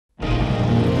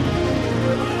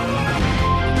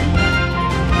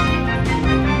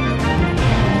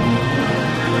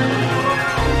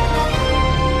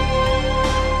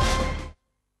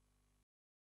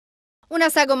Una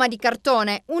sagoma di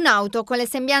cartone, un'auto con le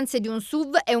sembianze di un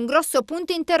SUV e un grosso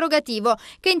punto interrogativo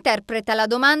che interpreta la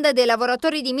domanda dei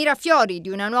lavoratori di Mirafiori di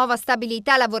una nuova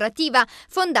stabilità lavorativa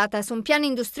fondata su un piano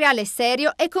industriale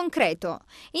serio e concreto.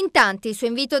 In tanti, su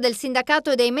invito del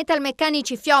sindacato dei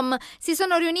metalmeccanici Fiom, si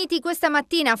sono riuniti questa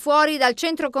mattina fuori dal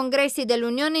centro congressi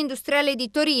dell'Unione Industriale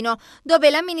di Torino, dove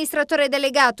l'amministratore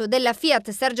delegato della Fiat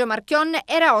Sergio Marchionne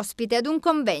era ospite ad un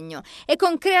convegno e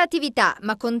con creatività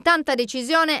ma con tanta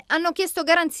decisione hanno chiesto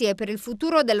garanzie per il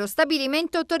futuro dello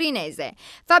stabilimento torinese.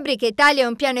 Fabbrica Italia è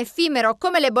un piano effimero,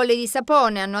 come le bolle di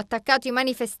sapone, hanno attaccato i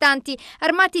manifestanti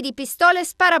armati di pistole e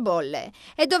sparabolle.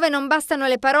 E dove non bastano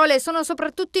le parole sono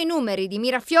soprattutto i numeri di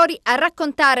Mirafiori a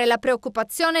raccontare la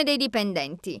preoccupazione dei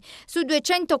dipendenti. Su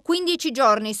 215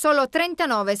 giorni solo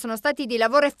 39 sono stati di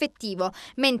lavoro effettivo,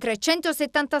 mentre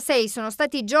 176 sono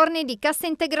stati giorni di cassa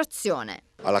integrazione.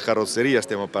 Alla carrozzeria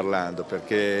stiamo parlando,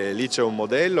 perché lì c'è un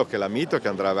modello che è la Mito, che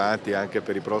andrà avanti anche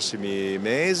per i prossimi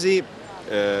mesi,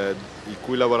 i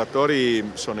cui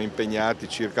lavoratori sono impegnati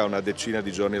circa una decina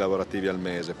di giorni lavorativi al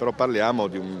mese, però parliamo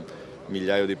di un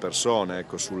migliaio di persone,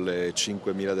 ecco, sulle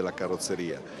 5.000 della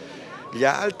carrozzeria. Gli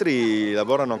altri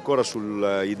lavorano ancora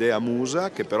sull'idea Musa,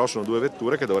 che però sono due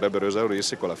vetture che dovrebbero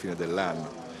esaurirsi con la fine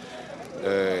dell'anno.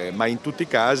 Ma in tutti i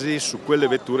casi su quelle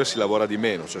vetture si lavora di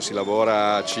meno, cioè si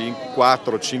lavora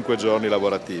 4-5 giorni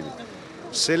lavorativi.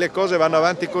 Se le cose vanno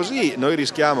avanti così, noi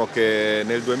rischiamo che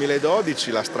nel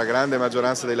 2012 la stragrande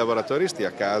maggioranza dei lavoratori stia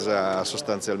a casa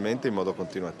sostanzialmente in modo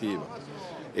continuativo.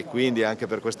 E quindi anche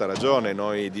per questa ragione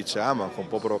noi diciamo, anche un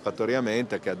po'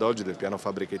 provocatoriamente, che ad oggi del piano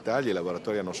Fabbrica Italia i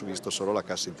lavoratori hanno visto solo la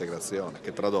cassa integrazione,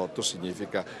 che tradotto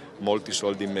significa molti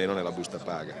soldi in meno nella busta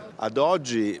paga. Ad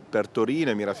oggi per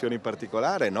Torino e Mirafiori in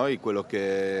particolare noi quello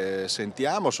che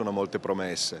sentiamo sono molte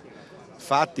promesse,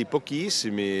 fatti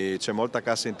pochissimi, c'è molta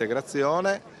cassa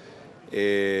integrazione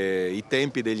e i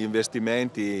tempi degli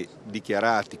investimenti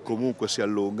dichiarati comunque si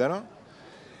allungano.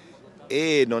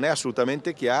 E non è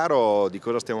assolutamente chiaro di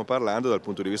cosa stiamo parlando dal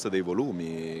punto di vista dei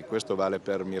volumi. Questo vale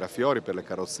per Mirafiori, per le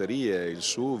carrozzerie, il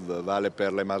SUV, vale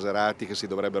per le Maserati che si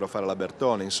dovrebbero fare alla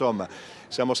Bertone. Insomma,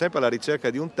 siamo sempre alla ricerca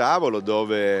di un tavolo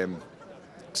dove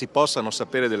si possano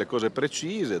sapere delle cose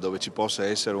precise, dove ci possa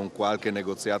essere un qualche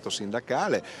negoziato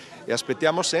sindacale e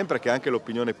aspettiamo sempre che anche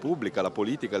l'opinione pubblica, la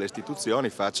politica, le istituzioni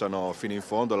facciano fino in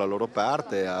fondo la loro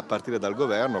parte a partire dal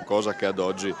governo, cosa che ad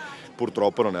oggi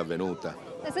purtroppo non è avvenuta.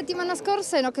 La settimana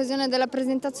scorsa, in occasione della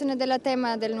presentazione della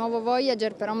tema del nuovo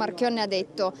Voyager, però Marchionne ha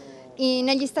detto: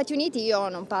 negli Stati Uniti io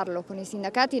non parlo con i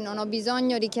sindacati, non ho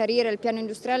bisogno di chiarire il piano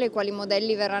industriale e quali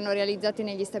modelli verranno realizzati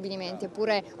negli stabilimenti,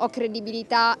 eppure ho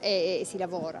credibilità e si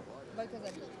lavora. Voi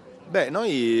cosa dite? Beh,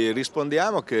 noi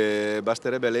rispondiamo che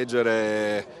basterebbe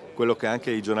leggere quello che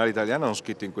anche i giornali italiani hanno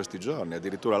scritto in questi giorni.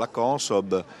 Addirittura la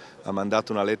Consob ha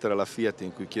mandato una lettera alla Fiat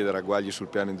in cui chiede ragguagli sul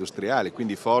piano industriale,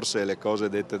 quindi forse le cose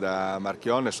dette da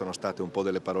Marchionne sono state un po'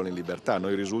 delle parole in libertà.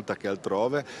 Noi risulta che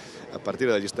altrove, a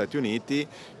partire dagli Stati Uniti,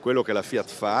 quello che la Fiat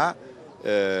fa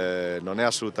non è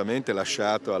assolutamente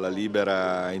lasciato alla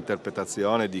libera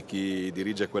interpretazione di chi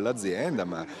dirige quell'azienda,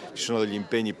 ma ci sono degli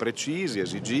impegni precisi,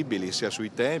 esigibili, sia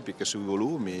sui tempi che sui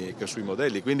volumi che sui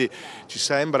modelli, quindi ci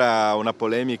sembra una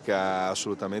polemica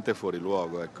assolutamente fuori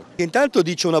luogo. Ecco. Intanto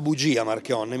dice una bugia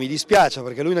Marchionne, mi dispiace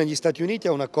perché lui negli Stati Uniti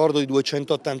ha un accordo di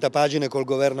 280 pagine col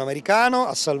governo americano,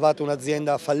 ha salvato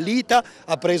un'azienda fallita,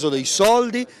 ha preso dei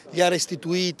soldi, li ha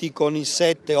restituiti con il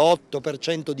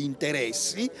 7-8% di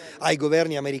interessi ai governi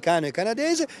americano e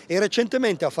canadese e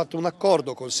recentemente ha fatto un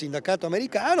accordo col sindacato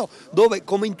americano dove,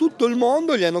 come in tutto il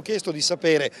mondo, gli hanno chiesto di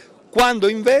sapere quando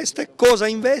investe, cosa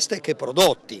investe e che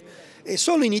prodotti. È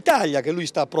solo in Italia che lui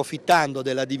sta approfittando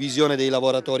della divisione dei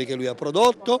lavoratori che lui ha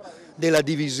prodotto, della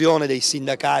divisione dei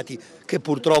sindacati che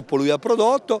purtroppo lui ha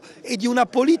prodotto e di una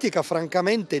politica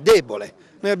francamente debole.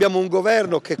 Noi abbiamo un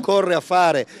governo che corre a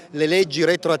fare le leggi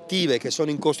retroattive che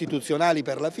sono incostituzionali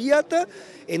per la Fiat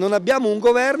e non abbiamo un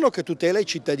governo che tutela i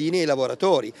cittadini e i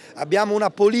lavoratori. Abbiamo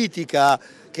una politica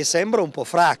che sembra un po'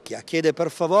 fracchia, chiede per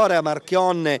favore a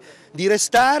Marchionne di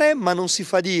restare ma non si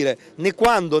fa dire né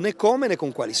quando né come né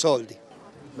con quali soldi.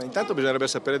 Ma intanto bisognerebbe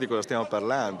sapere di cosa stiamo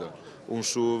parlando. Un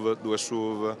SUV, due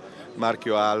SUV,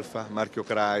 marchio Alfa, marchio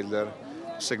Chrysler,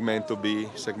 segmento B,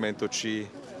 segmento C.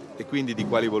 E quindi di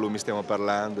quali volumi stiamo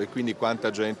parlando e quindi quanta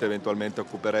gente eventualmente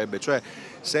occuperebbe, cioè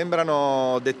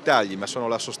sembrano dettagli ma sono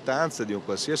la sostanza di un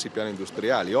qualsiasi piano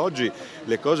industriale. Oggi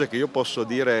le cose che io posso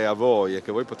dire a voi e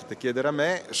che voi potete chiedere a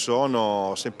me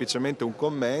sono semplicemente un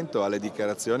commento alle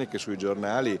dichiarazioni che sui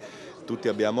giornali tutti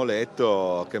abbiamo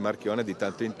letto, che Marchionne di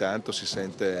tanto in tanto si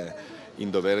sente in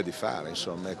dovere di fare,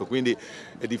 insomma. Ecco, quindi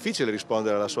è difficile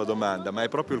rispondere alla sua domanda, ma è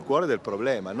proprio il cuore del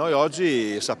problema. Noi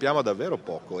oggi sappiamo davvero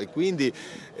poco e quindi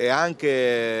è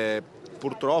anche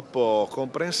purtroppo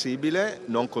comprensibile,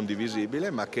 non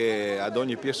condivisibile, ma che ad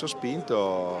ogni piè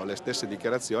sospinto le stesse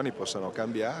dichiarazioni possano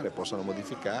cambiare, possano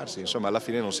modificarsi, insomma alla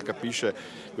fine non si capisce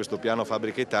questo piano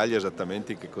Fabbrica Italia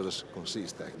esattamente in che cosa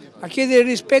consiste. A chiedere il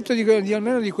rispetto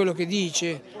almeno di quello che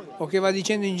dice o che va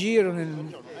dicendo in giro,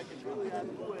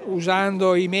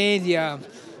 usando i media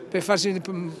per farsi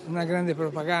una grande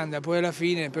propaganda, poi alla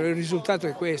fine però il risultato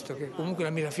è questo, che comunque la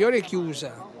Mirafiori è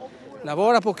chiusa,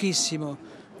 lavora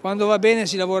pochissimo. Quando va bene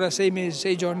si lavora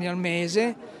 6 giorni al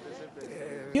mese.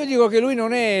 Io dico che lui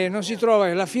non si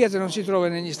trova, la Fiat non si trova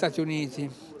negli Stati Uniti.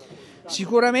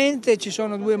 Sicuramente ci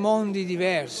sono due mondi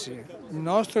diversi. Il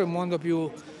nostro è un mondo più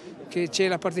che c'è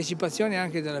la partecipazione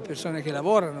anche delle persone che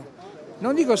lavorano.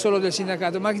 Non dico solo del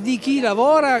sindacato, ma di chi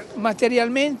lavora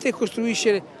materialmente e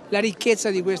costruisce la ricchezza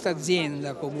di questa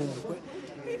azienda comunque.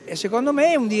 E secondo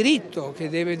me è un diritto che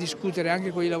deve discutere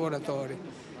anche con i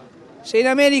lavoratori. Se in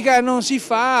America non si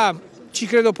fa, ci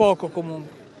credo poco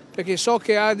comunque, perché so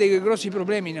che ha dei grossi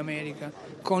problemi in America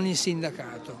con il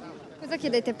sindacato. Cosa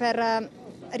chiedete per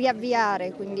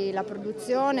riavviare quindi la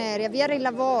produzione, riavviare il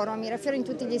lavoro a Mirafiori in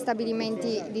tutti gli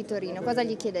stabilimenti di Torino? Cosa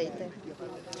gli chiedete?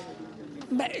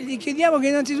 Beh, gli chiediamo che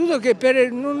innanzitutto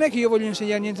non è che io voglio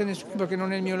insegnare niente a nessuno perché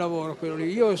non è il mio lavoro quello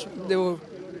lì, io devo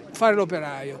fare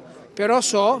l'operaio, però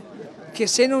so che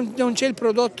se non c'è il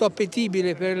prodotto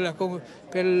appetibile per la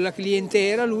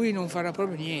clientela lui non farà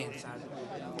proprio niente.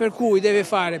 Per cui deve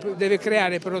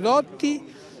creare prodotti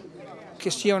che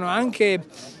siano anche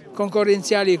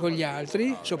concorrenziali con gli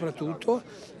altri, soprattutto,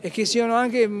 e che siano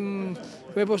anche,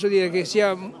 come posso dire, che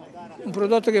sia un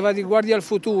prodotto che guardi al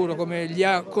futuro, come gli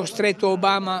ha costretto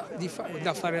Obama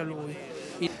da fare a lui.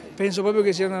 Penso proprio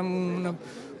che sia una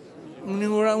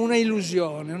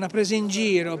illusione, una presa in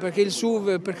giro, perché il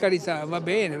SUV per carità va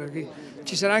bene, perché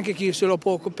ci sarà anche chi se lo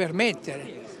può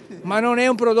permettere, ma non è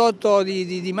un prodotto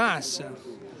di massa.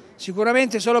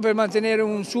 Sicuramente solo per mantenere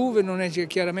un SUV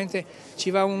chiaramente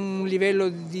ci va un livello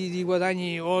di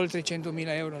guadagni oltre i 100.000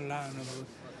 euro all'anno.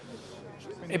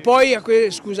 E poi a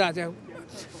quei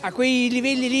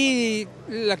livelli lì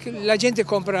la gente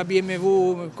compra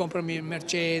BMW, compra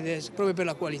Mercedes, proprio per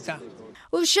la qualità.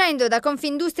 Uscendo da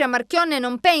Confindustria Marchionne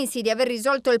non pensi di aver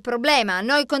risolto il problema,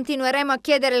 noi continueremo a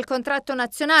chiedere il contratto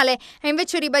nazionale, ha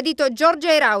invece ribadito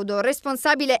Giorgia Eraudo,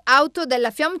 responsabile auto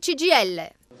della Fiom CGIL.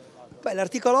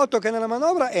 L'articolo 8 che è nella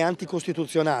manovra è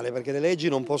anticostituzionale perché le leggi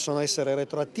non possono essere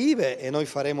retroattive e noi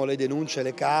faremo le denunce,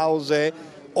 le cause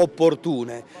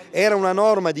opportune. Era una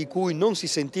norma di cui non si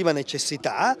sentiva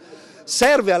necessità,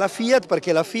 serve alla Fiat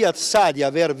perché la Fiat sa di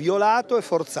aver violato e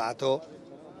forzato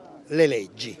le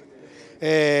leggi.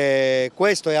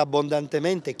 Questo è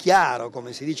abbondantemente chiaro,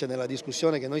 come si dice nella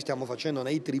discussione che noi stiamo facendo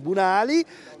nei tribunali,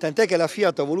 tant'è che la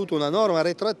Fiat ha voluto una norma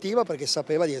retroattiva perché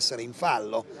sapeva di essere in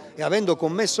fallo e avendo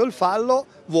commesso il fallo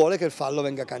vuole che il fallo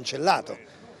venga cancellato.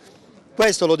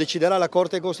 Questo lo deciderà la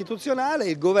Corte Costituzionale,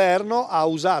 il governo ha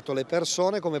usato le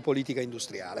persone come politica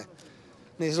industriale.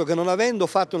 Nel senso che non avendo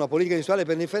fatto una politica industriale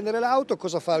per difendere l'auto,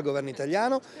 cosa fa il governo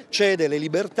italiano? Cede le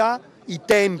libertà, i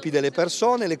tempi delle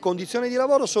persone, le condizioni di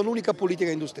lavoro sono l'unica politica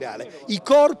industriale, i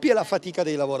corpi e la fatica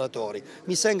dei lavoratori.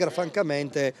 Mi sembra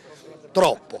francamente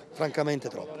troppo.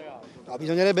 No,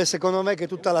 bisognerebbe secondo me che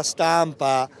tutta la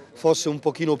stampa fosse un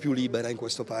pochino più libera in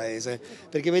questo paese,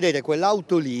 perché vedete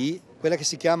quell'auto lì, quella che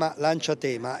si chiama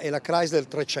Lanciatema, è la Chrysler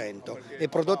 300, è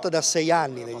prodotta da 6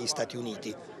 anni negli Stati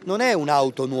Uniti. Non è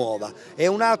un'auto nuova, è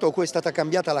un'auto a cui è stata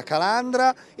cambiata la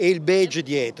calandra e il beige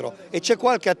dietro e c'è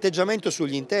qualche atteggiamento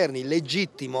sugli interni,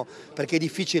 legittimo, perché è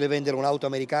difficile vendere un'auto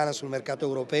americana sul mercato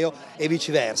europeo e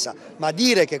viceversa, ma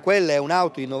dire che quella è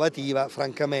un'auto innovativa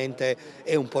francamente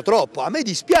è un po' troppo. A me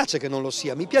dispiace che non lo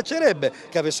sia, mi piacerebbe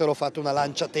che avessero fatto una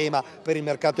Lanciatema per il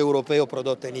mercato europeo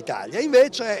prodotta in Italia,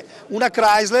 invece è una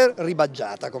Chrysler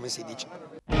ribaggiata, come si dice.